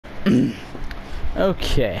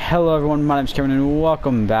Okay, hello everyone, my name's Kevin and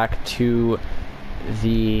welcome back to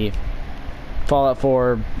the Fallout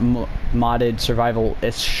 4 modded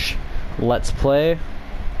survival-ish Let's Play.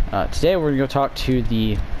 Today we're going to go talk to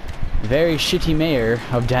the very shitty mayor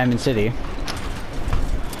of Diamond City.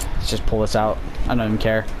 Let's just pull this out. I don't even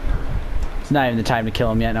care. It's not even the time to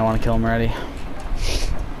kill him yet and I want to kill him already.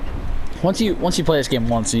 Once you play this game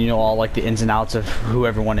once and you know all like the ins and outs of who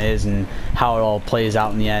everyone is and how it all plays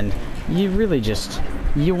out in the end, you really just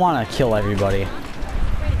you want to kill everybody.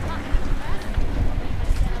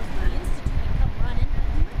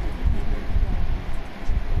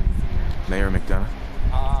 Mayor McDonough?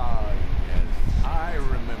 Ah, yes, I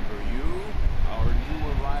remember you, our new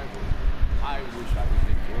arrival. I wish I was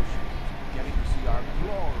in your shoes, getting to see our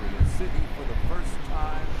glorious city for the first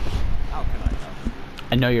time. How can I help you?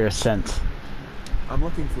 I know you're a scent. I'm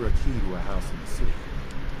looking for a key to a house in the city.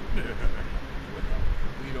 Well,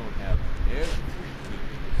 we don't have every key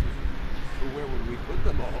in the city. So where would we put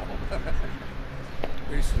them all?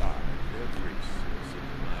 Besides, every citizen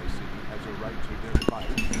in my city has a right to their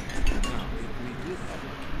privacy. Now, if we did have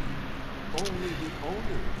a key, only the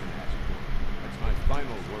owner can ask for it. That's my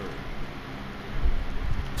final word.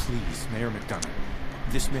 Please, Mayor McDonough.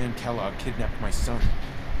 This man Kellog kidnapped my son.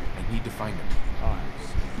 I need to find him. I'm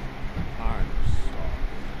sorry.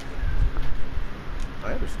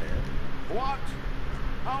 I understand. What?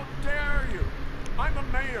 How dare you? I'm a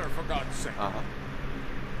mayor, for God's sake. Uh-huh.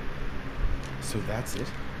 So that's it?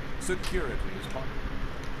 Security is part.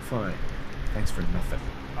 Fine. Thanks for nothing.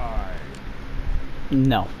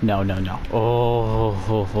 No.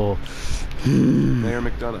 Oh. Mayor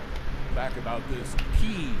McDonough. Back about this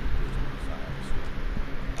key business,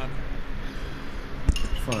 I see.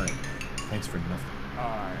 Fine. Thanks for nothing.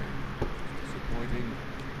 Disappointing.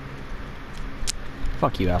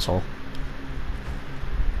 Fuck you, asshole.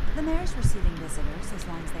 The mayor's receiving visitors as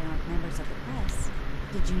long as they aren't members of the press.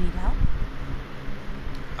 Did you need help?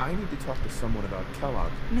 I need to talk to someone about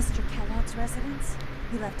Kellog. Mr. Kellogg's residence?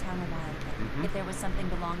 He left town a while ago. Mhm. If there was something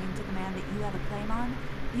belonging to the man that you have a claim on,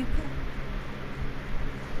 you could.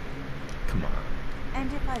 Come on.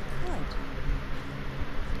 And if I could,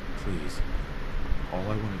 Please. All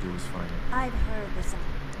I want to do is find him. I've heard this.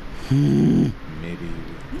 Maybe...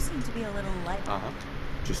 You seem to be a little light. Uh-huh.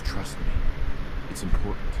 Just trust me. It's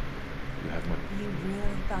important. You have money. You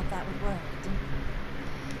really thought that would work, didn't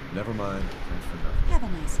you? Never mind. Thanks for nothing. Have a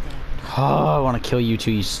nice day. Oh, I want to kill you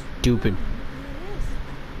too, you stupid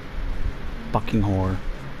fucking whore.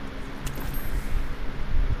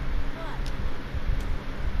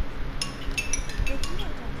 If you are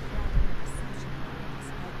done drafting a reception for this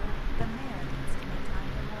paper, the mayor needs to make time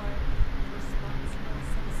for more responsible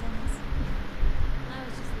citizens. I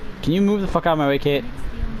was just leaving. Can you move the fuck out of my way, Kate? It's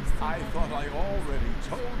the only thing I thought I already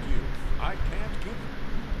told you. I can't give.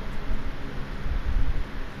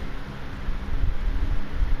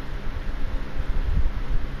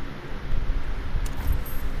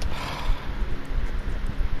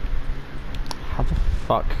 How the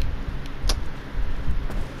fuck?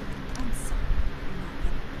 I'm sorry. I'm not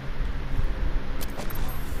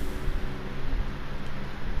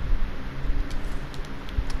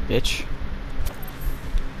getting. Bitch.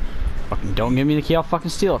 Fucking don't give me the key, I'll fucking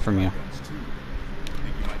steal it from you.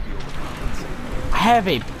 I have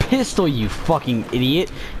a pistol, you fucking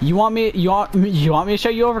idiot. You want me to show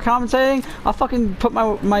you overcompensating? I'll fucking put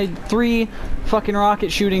my 3 fucking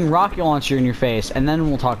rocket shooting rocket launcher in your face and then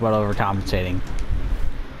we'll talk about overcompensating.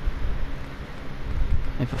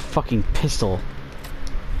 I have a fucking pistol.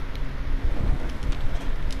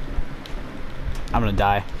 I'm gonna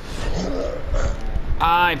die.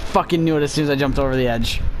 I fucking knew it as soon as I jumped over the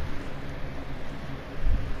edge.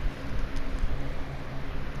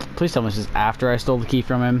 Please tell me this is after I stole the key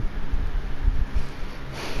from him.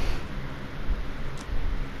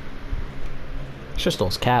 Should've stole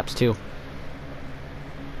his caps too.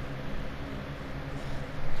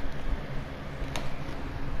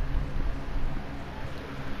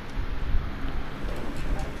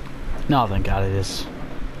 No, thank God it is.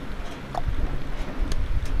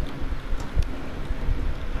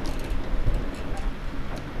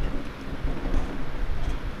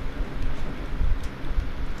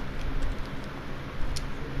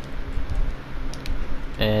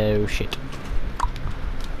 Oh shit.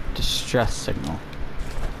 Distress signal.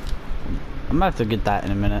 I'm gonna have to get that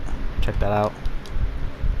in a minute. Check that out.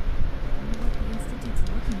 What the Institute's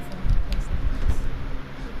looking for in a place like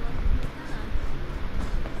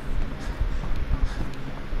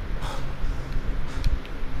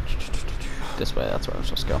this. This way, that's where I'm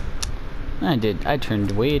supposed to go. I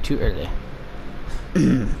turned way too early.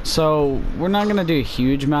 So we're not gonna do a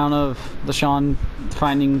huge amount of the Sean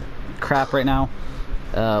finding crap right now.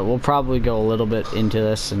 We'll probably go a little bit into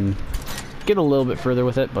this and get a little bit further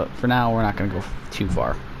with it, but for now we're not gonna go too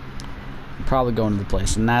far. We'll probably go into the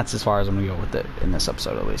place, and that's as far as I'm gonna go with it in this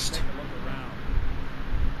episode at least.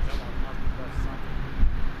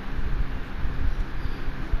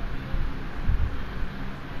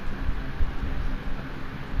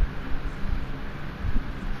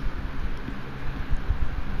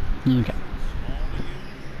 Okay.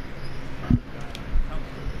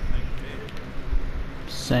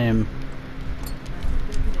 Same.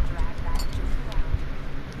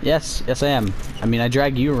 Yes, yes I am. I mean, I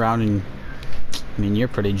drag you around and, I mean, you're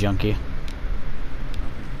pretty junky.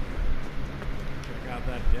 Check out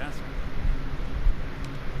that desk.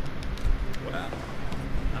 Well,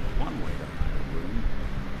 that's one way to hide a room.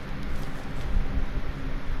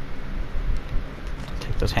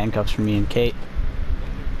 Take those handcuffs from me and Kate.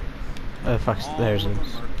 Oh, fuck, there's it.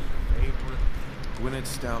 Gwinnett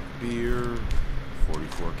stout beer,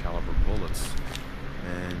 44 caliber bullets,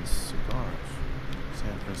 and cigars.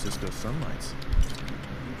 San Francisco Sunlights.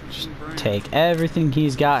 Just take everything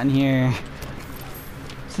he's got in here.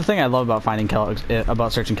 It's the thing I love about finding Kellogg's,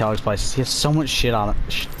 about searching Kellogg's place. He has so much shit on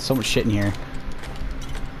it, so much shit in here,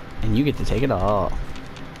 and you get to take it all.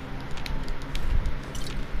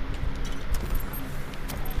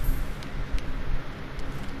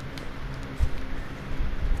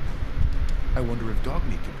 I wonder if dog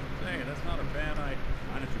meat can. Hey, that's not a bad idea.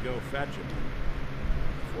 Why don't you go fetch it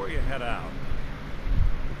before you head out?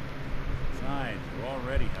 Besides, you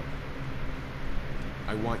already have.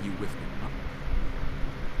 I want you with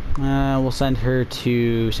me. We'll send her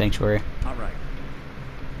to Sanctuary. All right.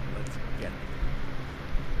 Let's get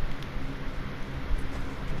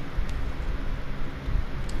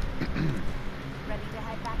it. Ready to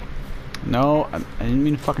head back? No, I didn't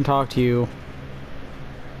mean to fucking talk to you.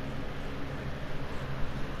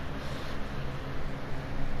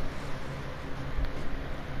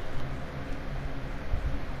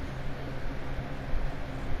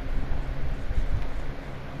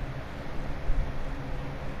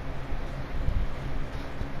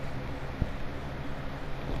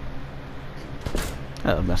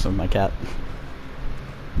 Oh, messing with my cat.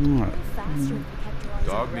 Alright. Faster if we kept your eyes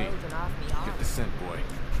Dog on meat. roads and off the Get arm. the scent, boy.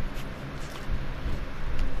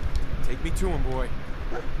 Take me to him, boy.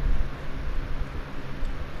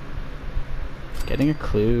 Getting a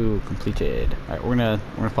clue completed. Alright, we're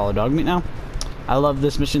gonna follow dog meat now. I love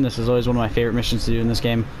this mission. This is always one of my favorite missions to do in this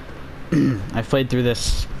game. I've played through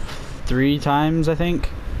this 3 times, I think,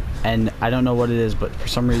 and I don't know what it is, but for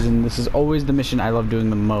some reason this is always the mission I love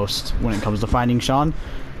doing the most when it comes to finding Sean.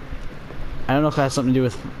 I don't know if it has something to do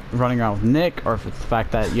with running around with Nick, or if it's the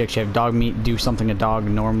fact that you actually have dog meat do something a dog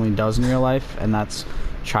normally does in real life, and that's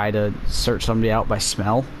try to search somebody out by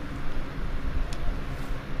smell.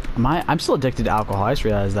 I'm still addicted to alcohol, I just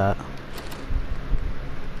realized that.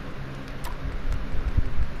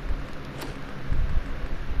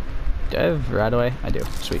 Do I have right away? I do.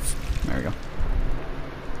 Sweet. There we go.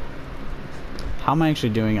 How am I actually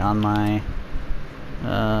doing on my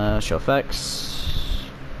show effects?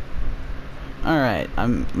 Alright,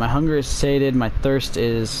 my hunger is sated, my thirst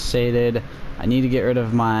is sated. I need to get rid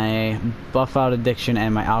of my buff out addiction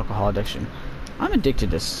and my alcohol addiction. I'm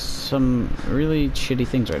addicted to some really shitty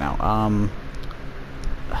things right now.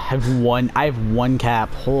 I have one cap.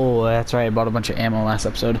 Oh, that's right, I bought a bunch of ammo last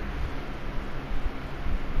episode.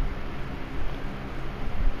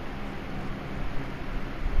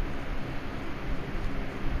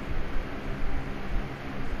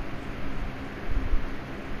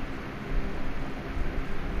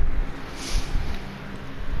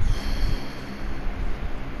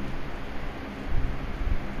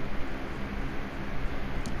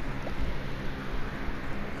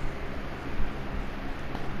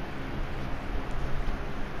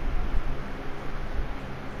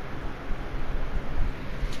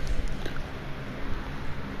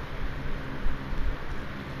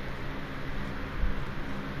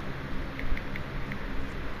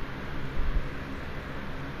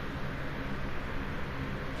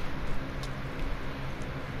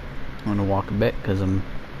 I'm gonna walk a bit because I'm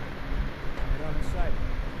Right on the side.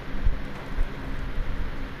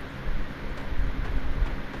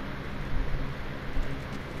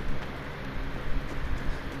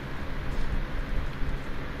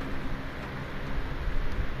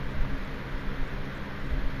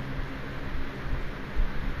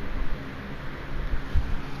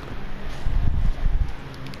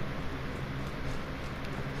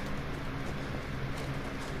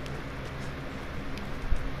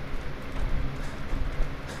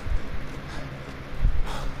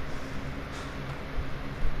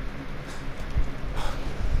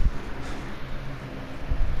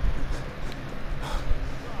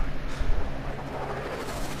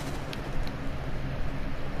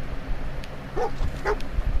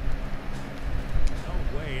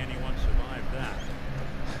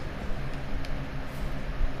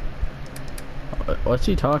 What's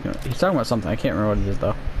he talking about? He's talking about something. I can't remember what it is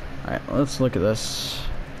though. Alright, let's look at this.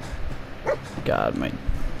 God, my...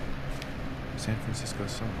 San Francisco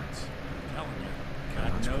summits. Telling you,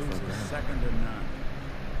 Kellogg's God knows preferred is brand. second to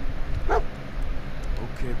none.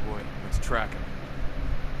 Okay, boy, let's track him.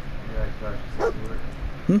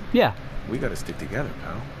 Hmm? Yeah. We gotta stick together,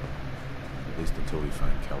 pal. At least until we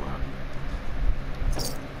find Kellogg.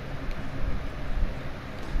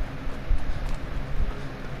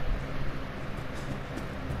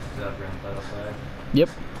 Yep.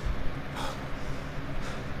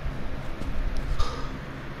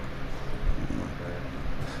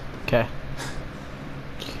 Okay.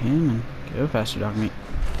 Come on. Go faster, dog meat.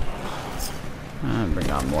 Bring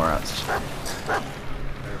on more outs.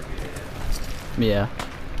 Yeah.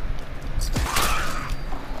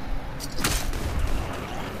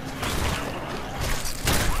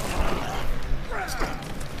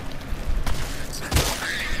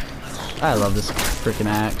 I love this freaking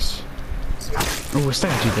axe. Oh, we still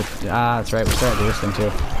gotta do the... Ah, that's right. We still gotta do this thing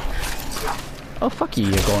too. Oh, fuck you,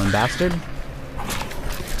 you golden bastard.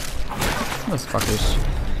 Motherfuckers.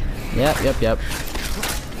 Yep.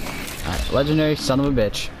 Alright, legendary son of a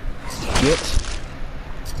bitch. Get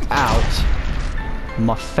out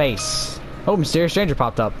my face. Oh, mysterious stranger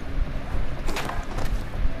popped up.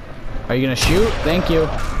 Are you gonna shoot? Thank you.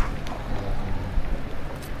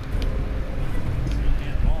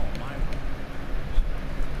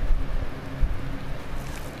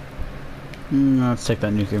 Let's take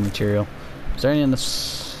that nuclear material. Is there any on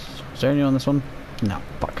this? Is there any on this one? No.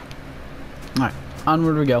 Fuck. Alright,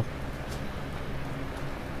 onward we go.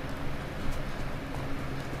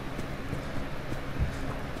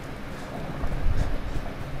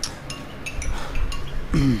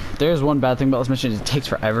 There's one bad thing about this mission, it takes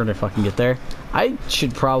forever to fucking get there. I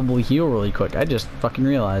should probably heal really quick. I just fucking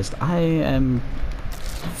realized I am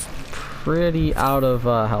pretty out of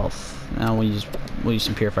health. Now we'll use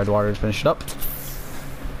some purified water to finish it up.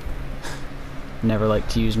 Never like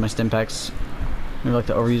to use my stim packs. Never like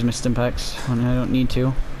to overuse my stim packs when I don't need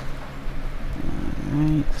to.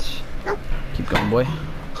 Alright. Keep going, boy.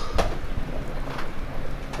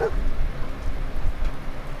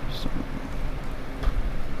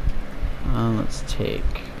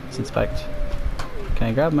 Let's inspect. Can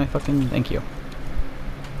I grab my fucking... Thank you.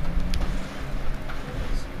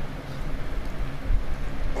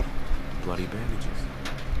 Bloody bandages.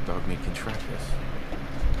 Dog meat can track this.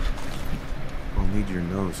 We'll need your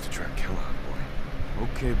nose to track Kellogg, boy.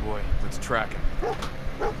 Okay, boy, let's track him.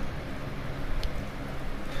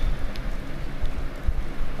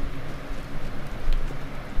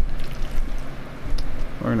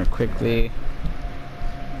 We're gonna quickly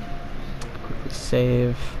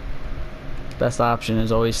save. Best option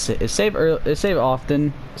is always save early, save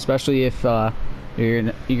often, especially if you're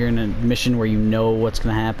in a mission where you know what's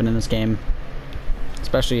gonna happen in this game.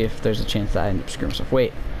 Especially if there's a chance that I end up screwing myself.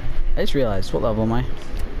 Wait, I just realized, what level am I?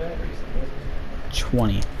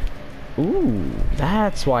 20. Ooh,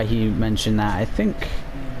 that's why he mentioned that. I think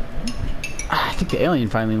the alien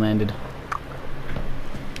finally landed.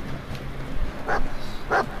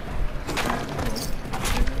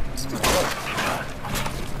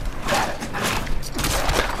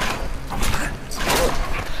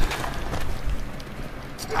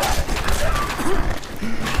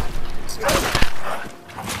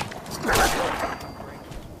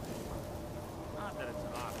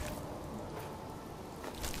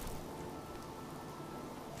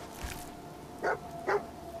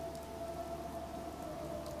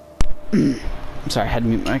 I'm sorry, I had to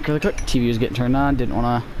mute my mic really quick. TV was getting turned on. Didn't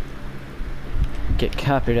want to get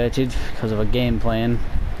copyrighted because of a game playing.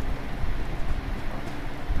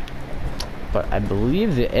 But I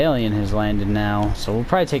believe the alien has landed now, so we'll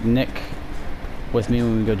probably take Nick with me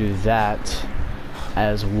when we go do that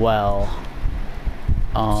as well.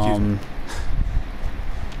 Who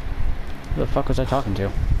the fuck was I talking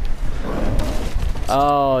to?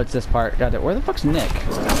 Oh, it's this part. Got it. Where the fuck's Nick?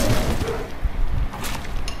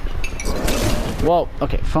 Whoa,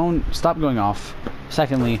 okay, phone, stop going off.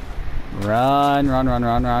 Secondly, run.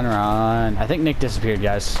 I think Nick disappeared,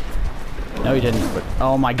 guys. No, he didn't, but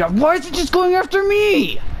oh my god, why is it just going after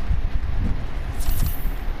me?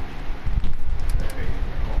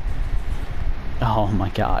 Oh my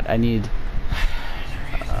god, I need...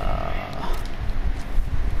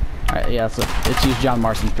 Alright, yeah, let's use John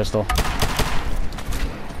Marston's pistol.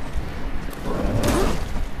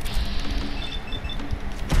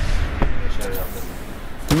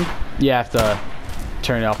 Yeah, I have to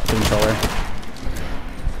turn it off with the controller.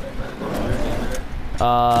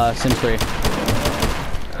 Sims 3.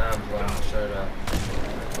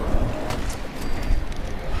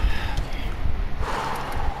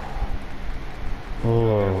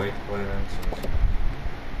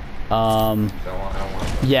 I don't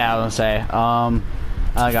want Yeah, I was gonna say.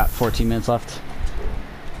 I got 14 minutes left.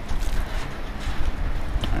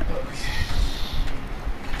 Alright.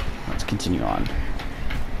 Let's continue on.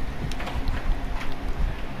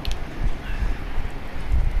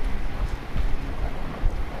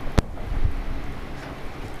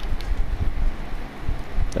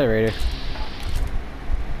 Hey, Raider.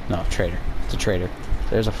 No, traitor. It's a traitor.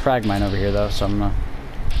 There's a frag mine over here, though, so I'm gonna...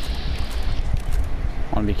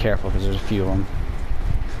 I want to be careful, because there's a few of them.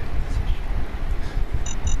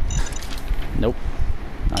 Nope.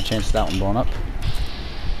 Not a chance of that one blowing up.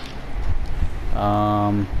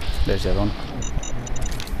 There's the other one.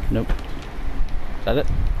 Nope. Is that it?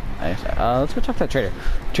 Let's go talk to that trader.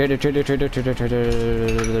 Trader.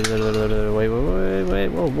 Wait.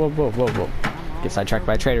 Whoa. Get sidetracked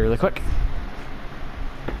by a trader really quick.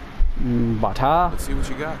 Bata. Let's see what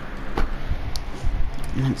you got.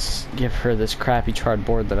 Let's give her this crappy charred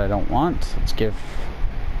board that I don't want. Let's give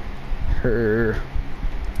her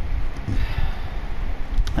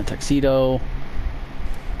a tuxedo.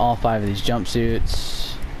 All 5 of these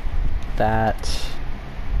jumpsuits. That.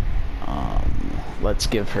 Let's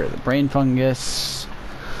give her the brain fungus.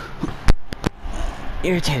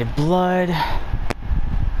 Irritated blood.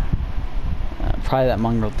 Probably that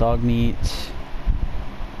mongrel dog meat.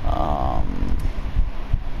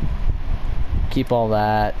 Keep all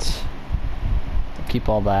that. Keep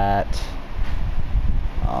all that.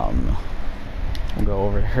 We'll go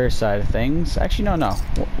over to her side of things. Actually, no.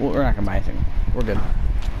 We're not gonna buy anything. We're good.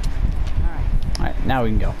 Alright, now we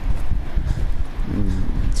can go.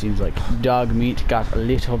 Seems like dog meat got a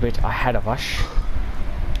little bit ahead of us.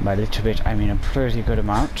 By a little bit, I mean a pretty good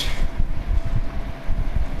amount.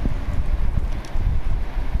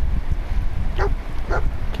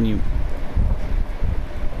 Can you...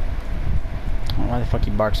 I don't know why the fuck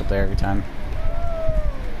he barks up there every time.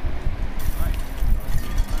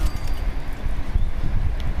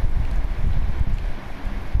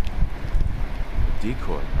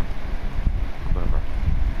 Decoy, huh? Clever.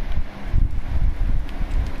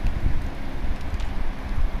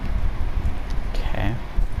 Okay.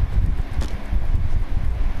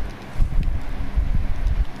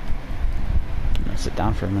 I'm gonna sit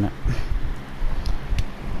down for a minute.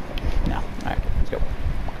 No. Alright, let's go.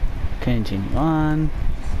 Continue on.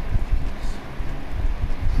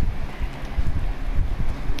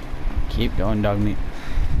 Keep going, dog meat.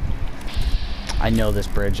 I know this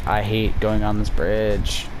bridge. I hate going on this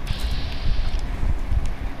bridge.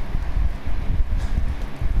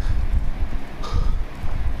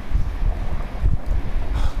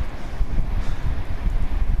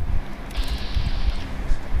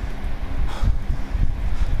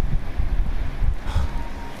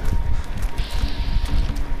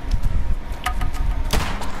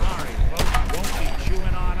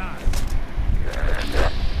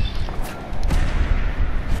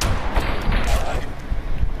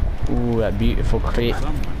 That beautiful crate.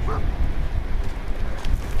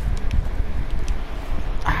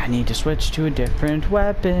 I need to switch to a different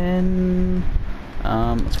weapon.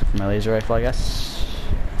 Let's go for my laser rifle, I guess.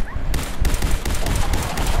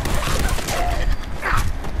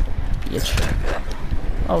 Bitch.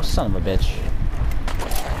 Oh, son of a bitch.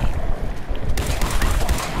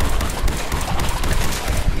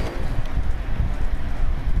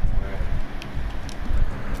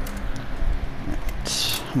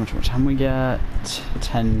 How much more time we got?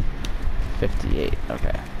 10:58.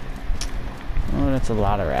 Okay. Oh, that's a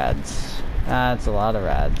lot of rads. That's a lot of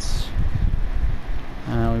rads.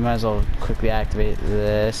 We might as well quickly activate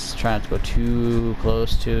this. Try not to go too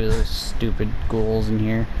close to those stupid ghouls in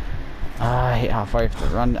here. I hate how far you have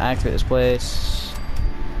to run to activate this place.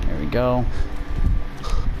 There we go.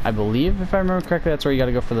 I believe, if I remember correctly, that's where you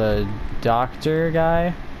gotta go for the doctor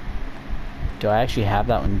guy. Do I actually have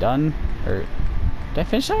that one done? Or... did I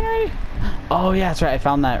finish that already? Oh yeah, that's right. I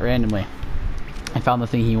found that randomly. I found the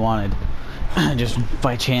thing he wanted. Just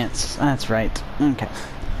by chance. That's right. Okay.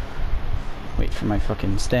 Wait for my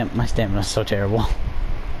fucking stamp. My stamina's so terrible.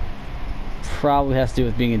 Probably has to do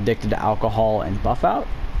with being addicted to alcohol and buff out.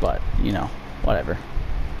 But, you know, whatever.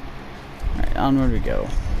 Alright, onward we go.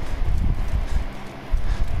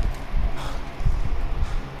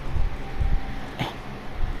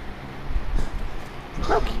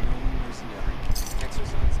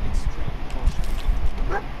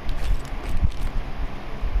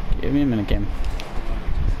 Give me a minute, game.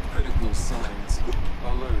 Critical signs.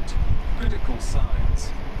 Alert. Critical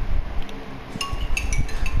signs.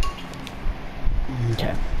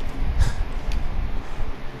 Okay.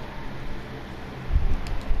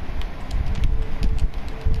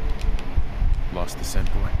 Lost the scent,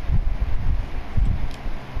 boy.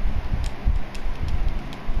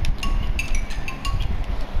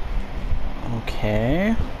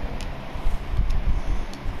 Okay.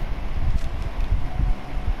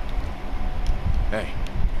 Hey.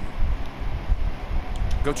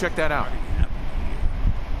 Go check that out.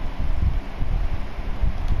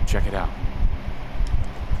 Check it out.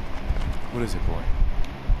 What is it, boy?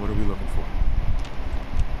 What are we looking for?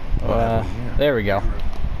 What have we here? There we go. Error.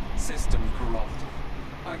 System corrupt.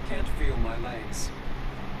 I can't feel my legs.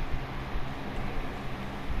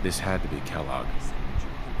 This had to be Kellog.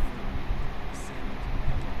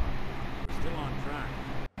 Still on track.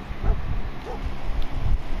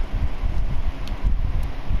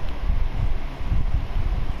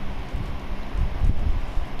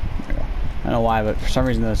 I don't know why, but for some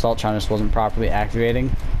reason the assault charm just wasn't properly activating.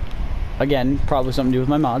 Again, probably something to do with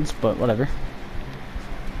my mods, but whatever.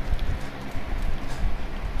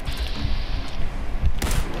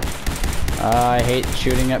 I hate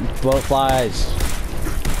shooting at blowflies.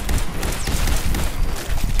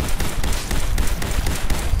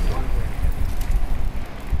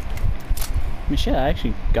 I mean, shit, I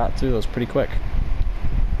actually got through those pretty quick.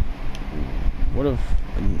 Would have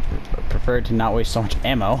preferred to not waste so much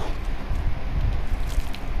ammo.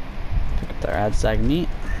 Pick up their ad sag meat.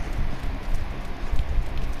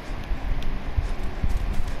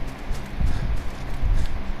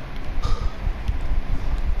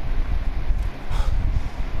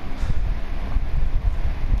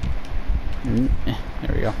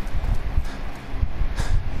 There we go.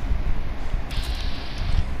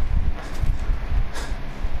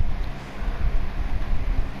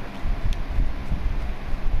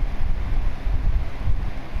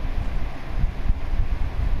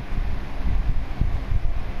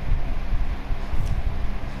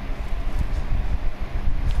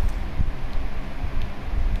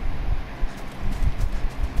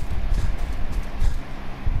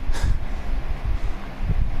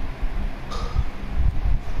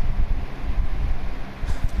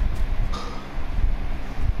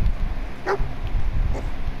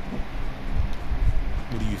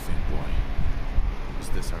 What do you think, boy? Is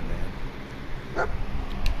this our man?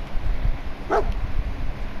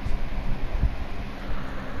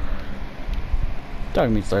 Dog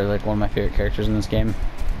meat's literally like one of my favorite characters in this game.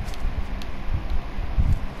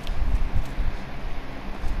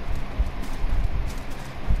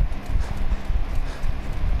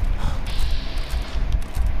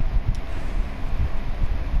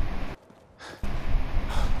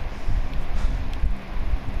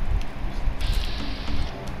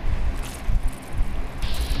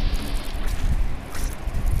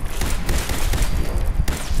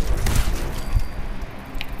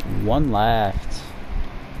 One left.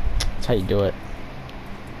 That's how you do it.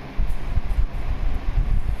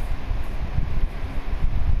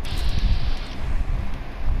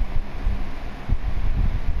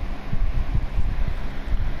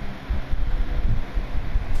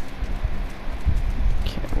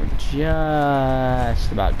 Okay, we're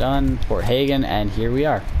just about done. Fort Hagen, and here we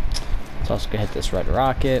are. Let's also go hit this red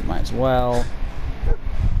rocket. Might as well.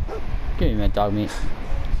 Give me that dog meat.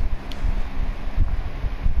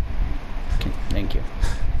 Thank you.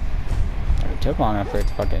 It took long enough for it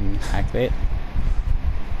to fucking activate.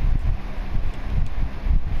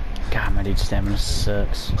 God, my dude's stamina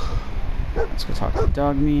sucks. Let's go talk to the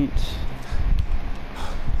dog meat.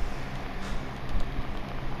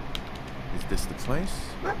 Is this the place?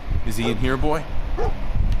 Is he in here, boy? Man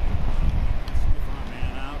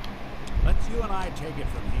out. Let's you and I take it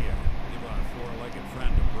from here. Give our four-legged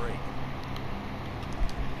friend a break.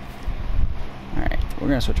 Alright, we're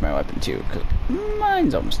gonna switch my weapon too, because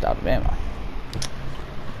mine's almost out of ammo.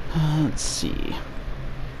 Let's see.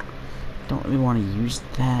 Don't really want to use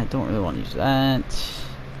that. Don't really want to use that.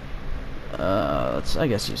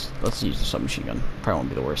 Let's use the submachine gun. Probably won't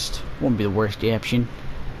be the worst. Won't be the worst option.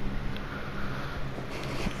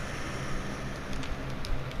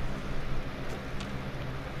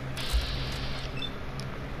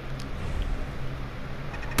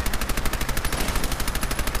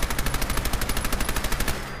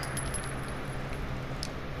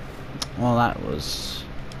 Well, that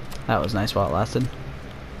was nice while it lasted.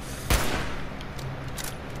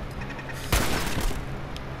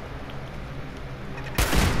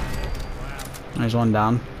 There's one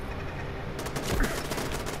down.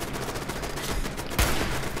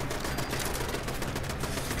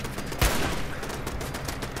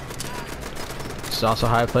 This is also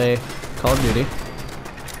how I play Call of Duty.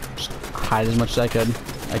 Just hide as much as I can.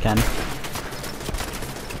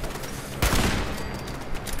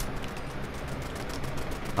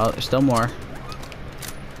 Oh, there's still more.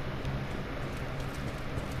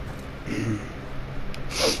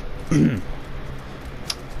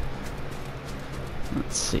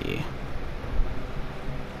 Let's see.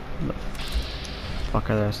 Where the fuck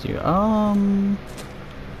are the rest of you?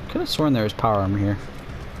 Could have sworn there was power armor here.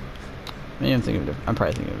 Maybe I'm thinking of I'm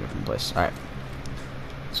probably thinking of a different place. Alright.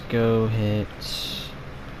 Let's go hit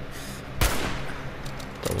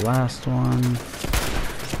the last one.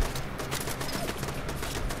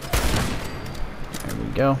 There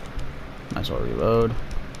we go. Might as well reload.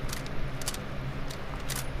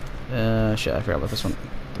 Shit, I forgot about this one.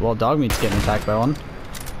 Well, Dogmeat's getting attacked by one.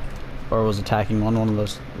 Or was attacking one of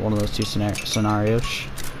those two scenarios.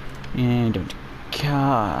 And don't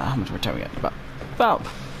how much more time we got? About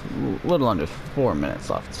a little under 4 minutes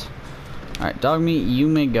left. Alright, Dogmeat, you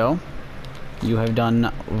may go. You have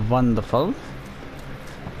done wonderful.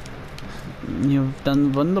 You've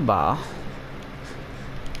done wunderbar.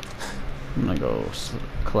 I'm gonna go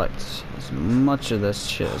collect as much of this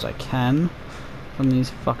shit as I can from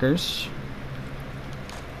these fuckers.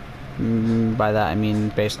 By that I mean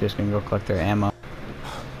basically just gonna go collect their ammo.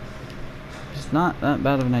 It's not that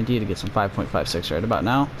bad of an idea to get some 5.56 right about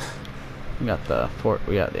now. We got the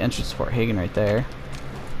entrance to Fort Hagen right there.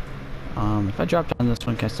 If I drop down this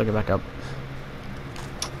one, can I still get back up?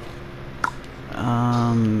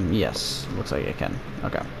 Yes, looks like I can.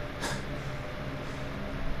 Okay.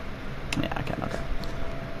 Yeah, I can. Okay.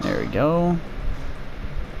 There we go.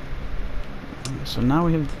 So now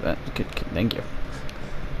we have good, thank you.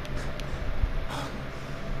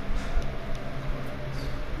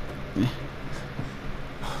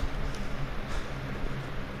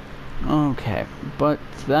 Okay, but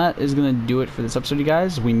that is gonna do it for this episode, you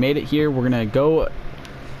guys. We made it here. We're gonna go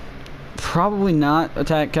probably not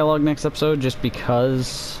attack Kellogg next episode just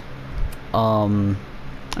because I mean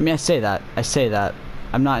I say that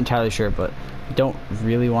I'm not entirely sure, but I don't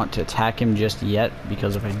really want to attack him just yet,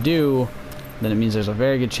 because if I do, then it means there's a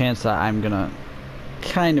very good chance that I'm gonna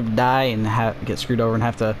kind of die and get screwed over and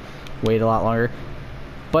have to wait a lot longer.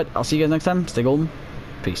 But I'll see you guys next time. Stay golden.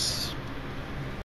 Peace.